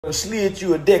Slid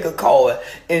you a deck of cards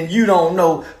and you don't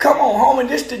know. Come on, homie,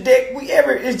 this the deck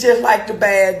it's just like the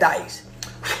bad dice.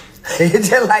 It's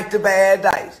just like the bad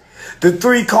dice. The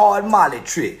 3-card Molly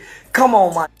trick. Come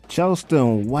on, man.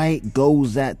 Charleston White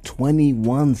goes at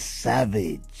 21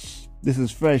 Savage. This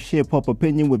is Fresh Hip Hop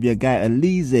Opinion with your guy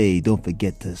Oleezeh. Don't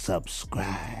forget to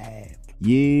subscribe.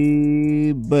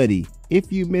 Yeah, buddy.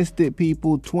 If you missed it,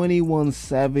 people, 21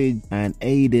 Savage and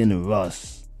Aiden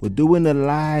Russ, we're doing a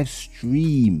live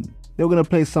stream. They were gonna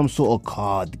play some sort of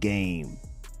card game,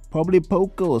 probably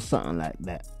poker or something like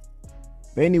that.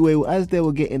 But anyway, as they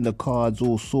were getting the cards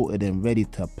all sorted and ready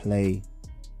to play,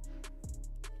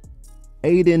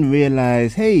 Aiden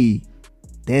realized, hey,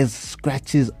 there's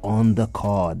scratches on the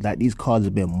card, like these cards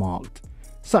have been marked.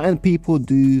 Something people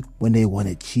do when they want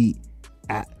to cheat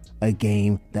at a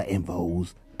game that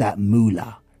involves that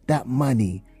moolah, that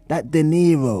money, that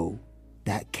dinero,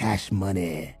 that cash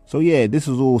money. So yeah, this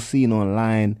was all seen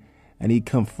online, and he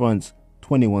confronts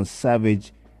 21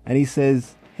 Savage and he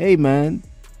says, hey man,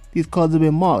 these cards have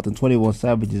been marked. And 21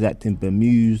 Savage is acting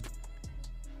bemused,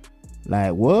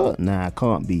 like, what? Nah,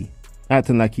 can't be.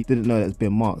 Acting like he didn't know that's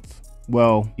been marked.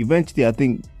 Well, eventually I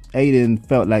think Aiden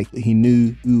felt like he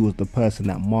knew who was the person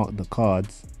that marked the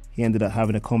cards. He ended up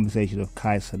having a conversation with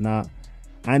Kai Cenat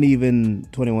and even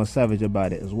 21 Savage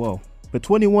about it as well. But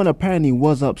 21 apparently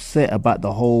was upset about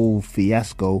the whole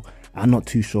fiasco. I'm not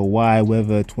too sure why,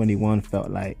 whether 21 felt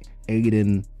like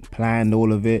Aiden planned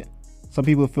all of it. Some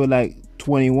people feel like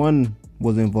 21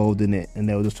 was involved in it and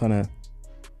they were just trying to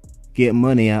get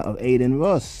money out of Aiden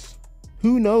Russ.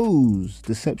 Who knows?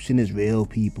 Deception is real,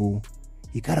 people.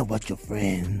 You gotta watch your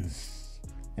friends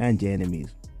and your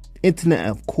enemies. Internet,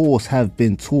 of course, have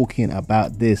been talking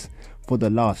about this for the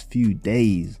last few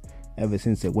days. Ever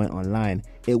since it went online,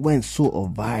 it went sort of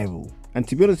viral. And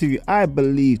to be honest with you, I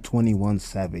believe 21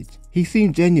 Savage. He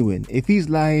seemed genuine. If he's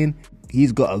lying,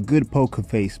 he's got a good poker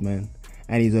face, man.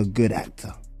 And he's a good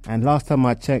actor. And last time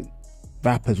I checked,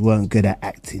 rappers weren't good at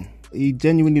acting. He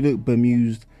genuinely looked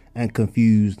bemused and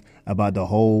confused about the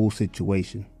whole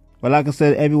situation. But like I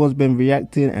said, everyone's been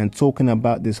reacting and talking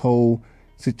about this whole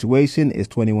situation. Is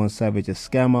 21 Savage a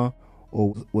scammer,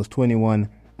 or was 21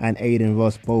 and Aiden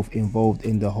Russ both involved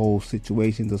in the whole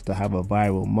situation just to have a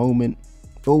viral moment?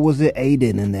 Or was it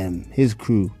Aiden and them, his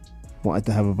crew, wanted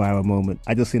to have a viral moment?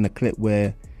 I just seen a clip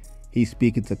where he's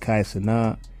speaking to Kai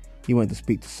Cenat. He went to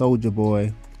speak to Soulja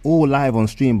Boy, all live on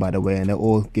stream, by the way, and they're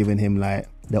all giving him they're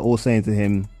all saying to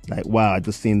him like, wow, I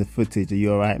just seen the footage, are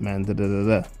you alright, man? Da, da,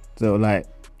 da, da. So like,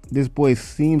 this boy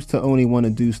seems to only want to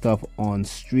do stuff on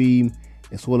stream.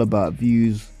 It's all about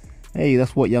views. Hey,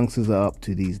 that's what youngsters are up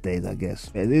to these days, I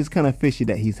guess. It is kind of fishy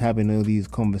that he's having all these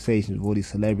conversations with all these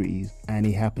celebrities and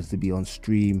he happens to be on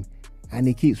stream and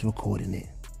he keeps recording it.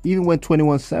 Even when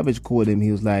 21 Savage called him, he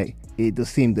was like, it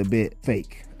just seemed a bit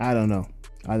fake. I don't know.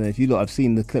 If you lot have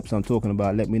seen the clips I'm talking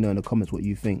about, let me know in the comments what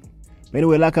you think. But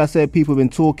anyway, like I said, people have been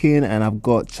talking, and I've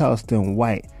got Charleston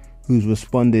White who's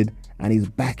responded and he's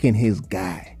backing his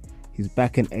guy. He's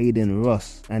backing Aiden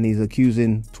Russ and he's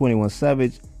accusing 21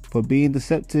 Savage for being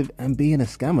deceptive and being a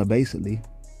scammer, basically.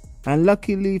 And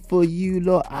luckily for you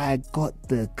lot, I got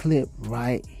the clip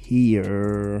right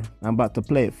here. I'm about to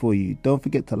play it for you. Don't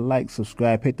forget to like,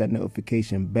 subscribe, hit that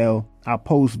notification bell. I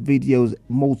post videos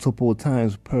multiple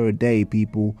times per day,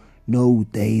 people. No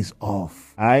days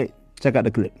off. Alright, check out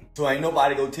the clip. So ain't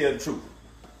nobody gonna tell the truth.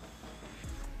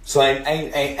 So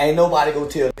ain't nobody gonna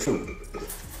tell the truth.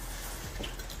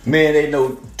 Man, they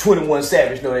know 21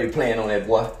 Savage know they playing on that,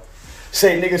 boy.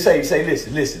 Say, nigga, say,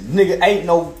 listen, nigga, ain't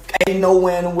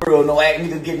nowhere in the world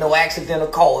nigga get no accidental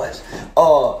cards.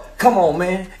 Come on,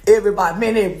 man, everybody,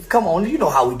 man, come on, you know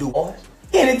how we do, boys.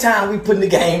 Anytime we putting the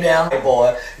game down,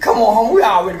 boy, come on, homie, we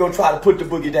already gonna try to put the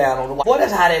boogie down on the white boy.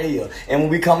 That's how that is. And when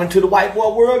we come into the white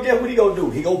boy world, guess what he gonna do?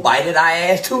 He gonna bite at our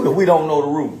ass too if we don't know the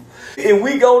rules. If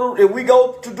we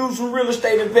go to do some real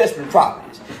estate investment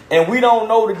properties, and we don't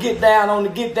know to get down on the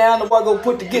get down, the boy go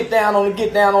put the get down on the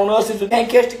get down on us if we can't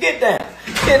catch the get down.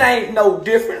 It ain't no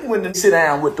different when they sit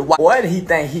down with the white boy and he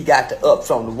think he got the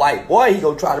ups on the white boy. He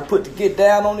gonna try to put the get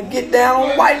down on the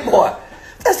white boy.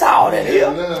 That's all that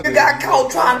is. You got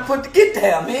caught trying to put the get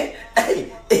down, man.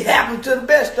 Hey, it happened to the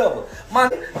best of us. Man,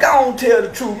 go on, tell the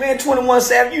truth, man. 21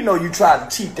 Savage, you know you tried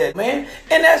to cheat that, man.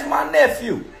 And that's my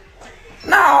nephew.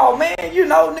 No, man, you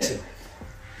know, listen.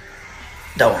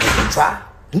 Don't have to try.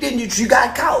 Then you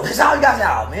got caught. That's all you got to say.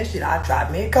 Oh, man, shit, I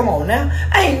tried, man. Come on now.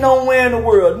 Ain't nowhere in the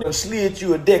world slid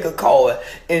you a deck of cards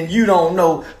and you don't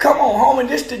know. Come on, homie,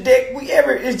 this the deck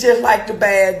it's just like the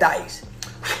bad dice.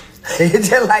 It's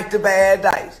just like the bad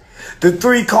dice. The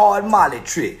 3-card Molly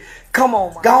trick. Come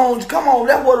on, man. Come on.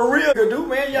 That's what a real nigga do,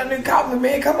 man. Young nigga caught me,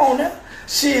 man. Come on now.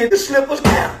 Shit, the slippers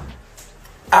count.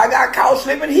 I got caught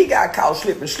slipping, he got caught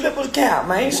slipping. Slippers count,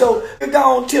 man. So you go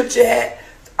on, tilt your hat.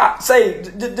 I say,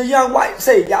 the young white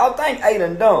say, y'all think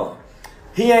Aiden done.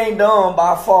 He ain't done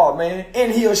by far, man.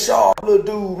 And he a sharp little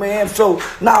dude, man. So,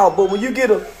 nah, but when you get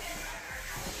a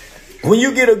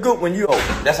good one, you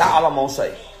open. That's all I'm gonna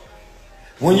say.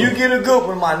 When you get a good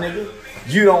one, my nigga,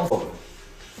 you don't fuck.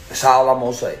 That's all I'm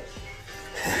gonna say.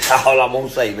 That's all I'm gonna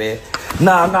say, man.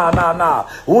 Nah.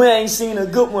 We ain't seen a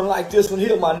good one like this one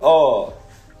here, my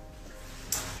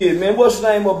yeah, man. What's the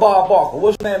name of Bob Barker?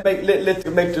 What's the name make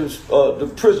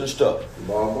the prison stuff?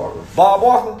 Bob Barker. Bob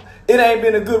Barker? It ain't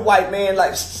been a good white man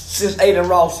like since Aiden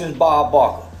Ross, since Bob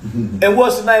Barker. And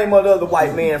what's the name of the other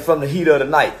white man from the heat of the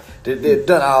night that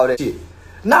done all that shit?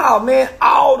 Nah, man,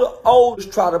 all the olders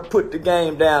try to put the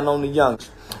game down on the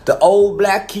youngest. The old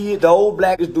black kids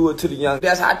do it to the young.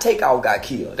 That's how Takeout got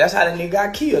killed. That's how the nigga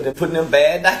got killed. They're putting them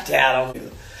bad night down on you.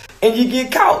 And you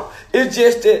get caught. It's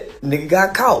just that nigga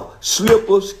got caught.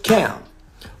 Slippers count.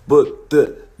 But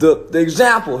the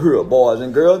example here, boys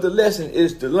and girls, the lesson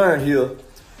is to learn here.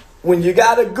 When you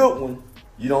got a good one,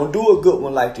 you don't do a good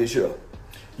one like this here.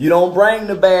 You don't bring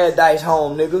the bad dice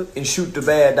home, nigga, and shoot the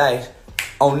bad dice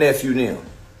on nephew them.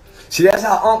 See, that's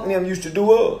how Unc them used to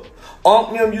do us.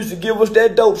 Unc them used to give us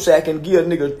that dope sack and give a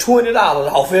nigga $20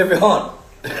 off every 100.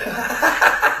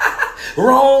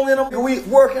 Wrong in them. We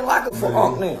working like a for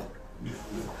Unc them.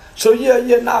 So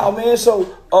nah, man.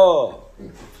 So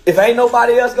if ain't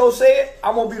nobody else gonna say it,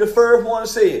 I'm gonna be the first one to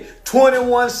say it.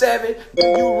 21 Savage,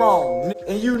 you wrong,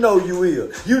 and you know you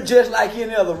will. You just like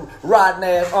any other rotten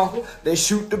ass uncle. They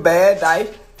shoot the bad dice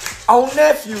on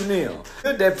nephew them.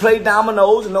 They play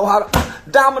dominoes and know how to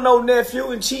domino nephew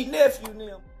and cheat nephew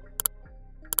them.